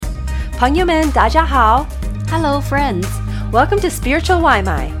朋友们，大家好。Hello, friends. Welcome to Spiritual 外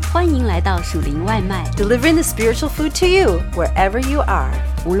卖，欢迎来到属灵外卖 delivering the spiritual food to you wherever you are。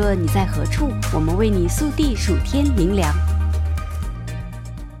无论你在何处，我们为你速递属天灵粮。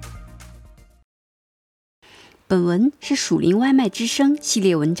本文是属灵外卖之声系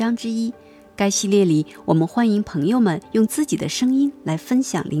列文章之一。该系列里，我们欢迎朋友们用自己的声音来分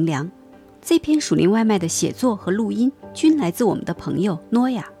享灵粮。这篇属灵外卖的写作和录音均来自我们的朋友诺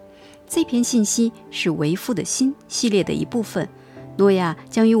亚。这篇信息是为父的心系列的一部分。诺亚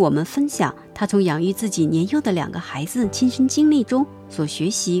将与我们分享他从养育自己年幼的2个孩子亲身经历中所学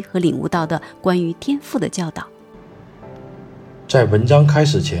习和领悟到的关于天父的教导。在文章开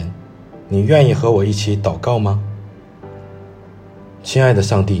始前，你愿意和我一起祷告吗？亲爱的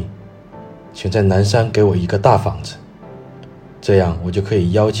上帝，请在南山给我一个大房子，这样我就可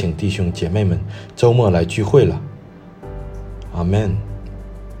以邀请弟兄姐妹们周末来聚会了。阿们。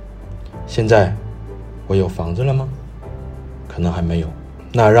现在我有房子了吗？可能还没有。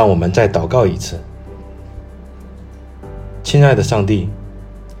那让我们再祷告一次。亲爱的上帝，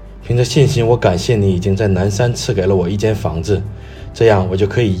凭着信心，我感谢你已经在南山赐给了我一间房子，这样我就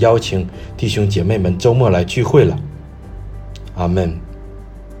可以邀请弟兄姐妹们周末来聚会了。阿们。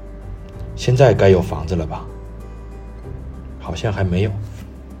现在该有房子了吧？好像还没有。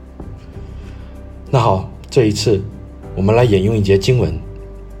那好，这一次我们来引用一节经文。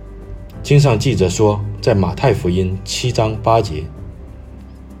经上记着说，在马太福音7章8节，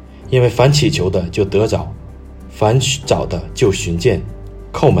因为凡祈求的就得着，凡找的就寻见，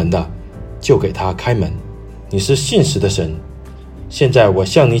叩门的就给他开门。你是信实的神，现在我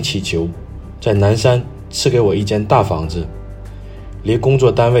向你祈求，在南山赐给我一间大房子，离工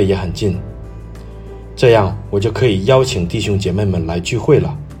作单位也很近，这样我就可以邀请弟兄姐妹们来聚会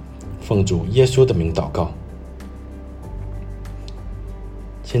了。奉主耶稣的名祷告。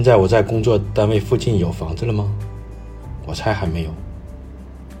现在我在工作单位附近有房子了吗？我猜还没有。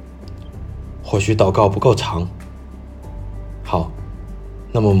或许祷告不够长。好，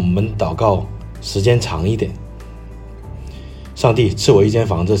那么我们祷告时间长一点。上帝赐我一间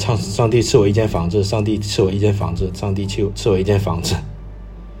房子，上帝赐我一间房子，上帝赐我一间房子，上帝赐我一间房子。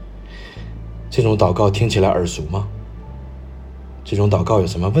这种祷告听起来耳熟吗？这种祷告有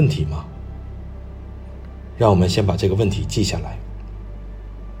什么问题吗？让我们先把这个问题记下来。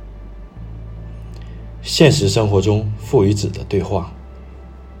现实生活中父与子的对话。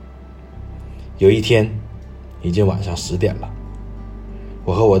有一天，已经晚上10点了，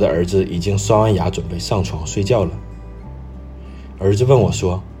我和我的儿子已经刷完牙准备上床睡觉了。儿子问我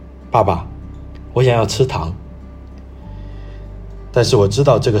说，爸爸，我想要吃糖。但是我知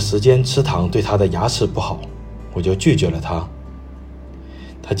道这个时间吃糖对他的牙齿不好，我就拒绝了他。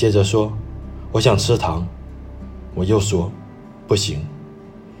他接着说，我想吃糖。我又说，不行。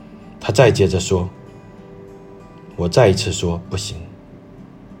他再接着说，我再一次说不行。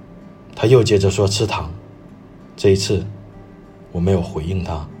他又接着说吃糖。这一次我没有回应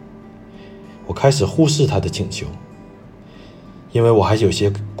他，我开始忽视他的请求，因为我还有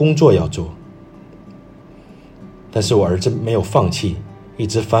些工作要做。但是我儿子没有放弃，一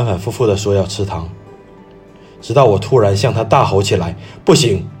直反反复复地说要吃糖，直到我突然向他大吼起来，不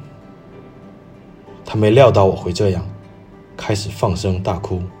行。他没料到我会这样，开始放声大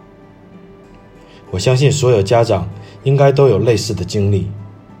哭。我相信所有家长应该都有类似的经历。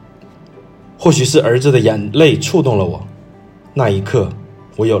或许是儿子的眼泪触动了我，那一刻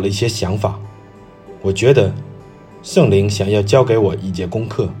我有了一些想法。我觉得圣灵想要教给我一节功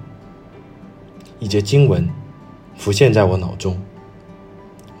课，一节经文浮现在我脑中。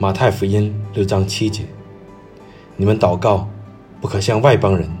马太福音6章7节，你们祷告不可像外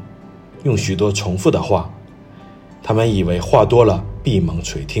邦人，用许多重复的话，他们以为话多了必蒙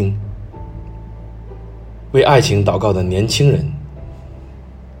垂听。为爱情祷告的年轻人。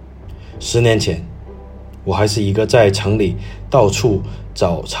10年前，我还是一个在城里到处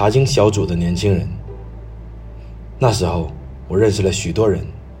找查经小组的年轻人。那时候我认识了许多人，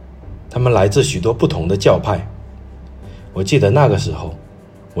他们来自许多不同的教派。我记得那个时候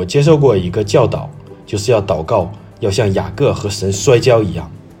我接受过一个教导，就是要祷告要像雅各和神摔跤一样。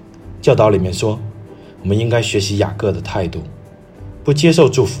教导里面说，我们应该学习雅各的态度，不接受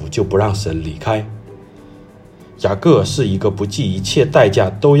祝福就不让神离开。雅各是一个不计一切代价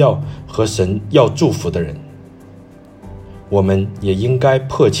都要和神要祝福的人。我们也应该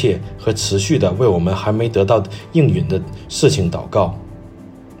迫切和持续地为我们还没得到应允的事情祷告。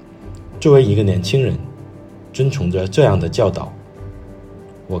作为一个年轻人，遵从着这样的教导，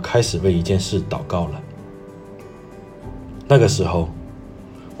我开始为一件事祷告了。那个时候，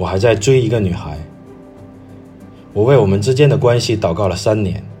我还在追一个女孩，我为我们之间的关系祷告了3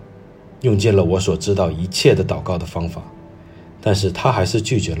年。用尽了我所知道一切的祷告的方法，但是他还是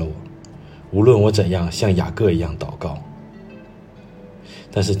拒绝了我，无论我怎样像雅各一样祷告。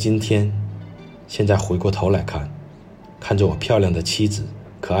但是现在回过头来看着我漂亮的妻子，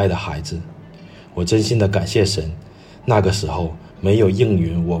可爱的孩子，我真心的感谢神，那个时候没有应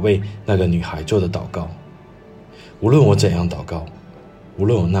允我为那个女孩做的祷告。无论我怎样祷告，无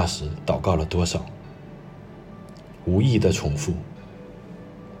论我那时祷告了多少，无意的重复。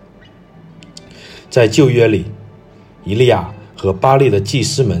在旧约里，以利亚和巴力的祭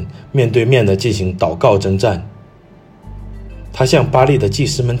司们面对面的进行祷告征战。他向巴力的祭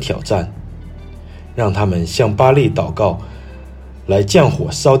司们挑战，让他们向巴力祷告，来降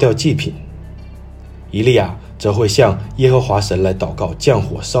火烧掉祭品。以利亚则会向耶和华神来祷告，降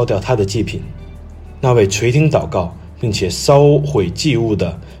火烧掉他的祭品。那位垂听祷告并且烧毁祭物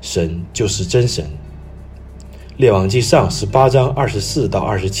的神就是真神。列王纪上18章24到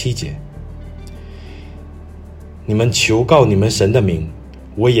27节，你们求告你们神的名，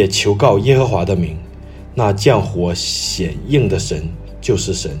我也求告耶和华的名，那降火显应的神就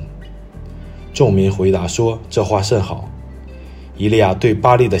是神。众民回答说，这话甚好。以利亚对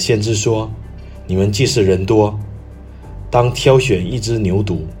巴力的先知说，你们既是人多，当挑选一只牛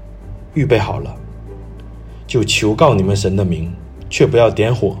犊，预备好了，就求告你们神的名，却不要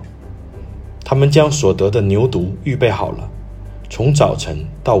点火。他们将所得的牛犊预备好了，从早晨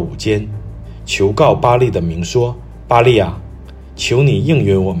到午间，求告巴力的名说，巴力啊，求你应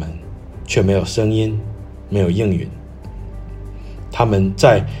允我们，却没有声音，没有应允。他们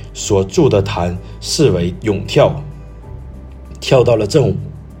在所住的坛视为咏跳，跳到了正午。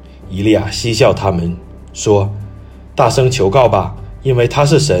以利亚嬉笑他们说，大声求告吧，因为他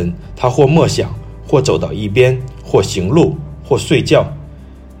是神，他或默想，或走到一边，或行路，或睡觉，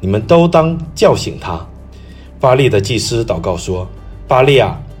你们都当叫醒他。巴力的祭司祷告说，巴力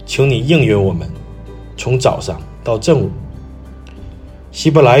啊，求你应允我们，从早上到正午。希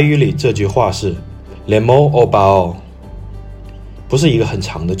伯来语里这句话是 Lemo o bao， 不是一个很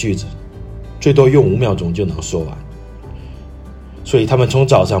长的句子，最多用5秒钟就能说完。所以他们从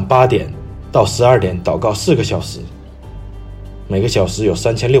早上8点到12点祷告4个小时，每个小时有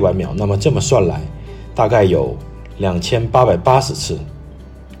3600秒，那么这么算来大概有2880次。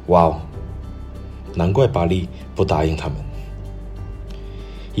哇哦，难怪巴力不答应他们。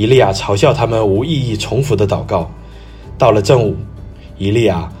以利亚嘲笑他们无意义重复的祷告。到了正午，以利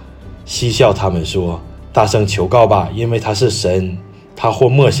亚嬉笑他们说，大声求告吧，因为他是神，他或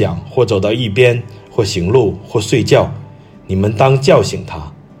默想，或走到一边，或行路，或睡觉，你们当叫醒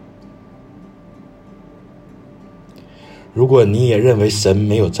他。如果你也认为神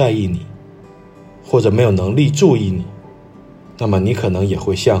没有在意你，或者没有能力注意你，那么你可能也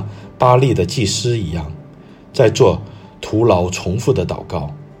会像巴力的祭司一样，在做徒劳重复的祷告。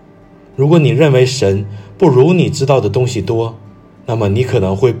如果你认为神不如你知道的东西多，那么你可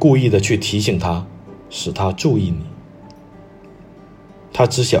能会故意的去提醒他，使他注意你。他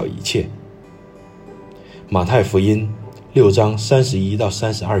知晓一切。马太福音6章31到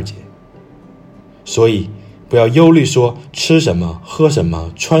32节。所以不要忧虑说吃什么、喝什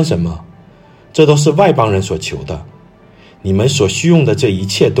么、穿什么，这都是外邦人所求的。你们所需用的这一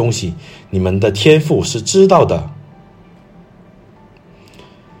切东西，你们的天父是知道的。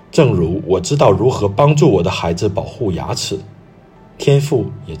正如我知道如何帮助我的孩子保护牙齿，天父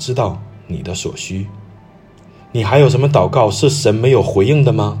也知道你的所需。你还有什么祷告是神没有回应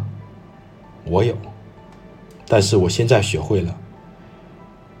的吗？我有，但是我现在学会了，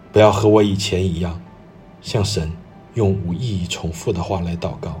不要和我以前一样，向神用无意义重复的话来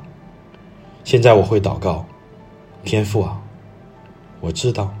祷告。现在我会祷告，天父啊，我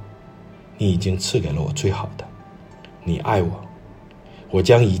知道你已经赐给了我最好的，你爱我，我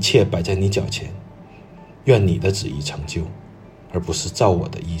将一切摆在你脚前，愿你的旨意成就，而不是照我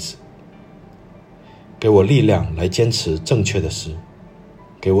的意思。给我力量来坚持正确的事，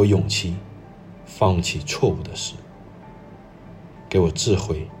给我勇气放弃错误的事，给我智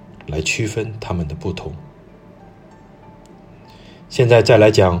慧来区分他们的不同。现在再来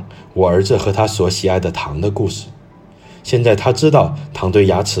讲我儿子和他所喜爱的糖的故事。现在他知道糖对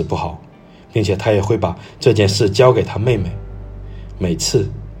牙齿不好，并且他也会把这件事交给他妹妹。每次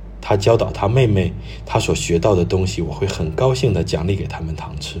他教导他妹妹他所学到的东西，我会很高兴地奖励给他们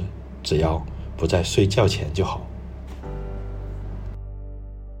糖吃，只要不在睡觉前就好。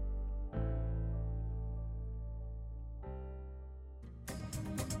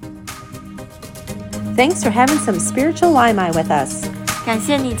Thanks for having some spiritual Waimai with us. 感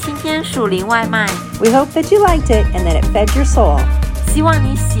谢你今天属灵外卖， We hope that you liked it and that it fed your soul. 希望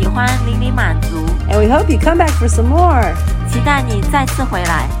你喜欢，灵里满足， And we hope you come back for some more. 期待你再次回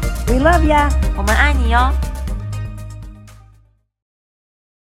来。We love ya! 我们爱你哟。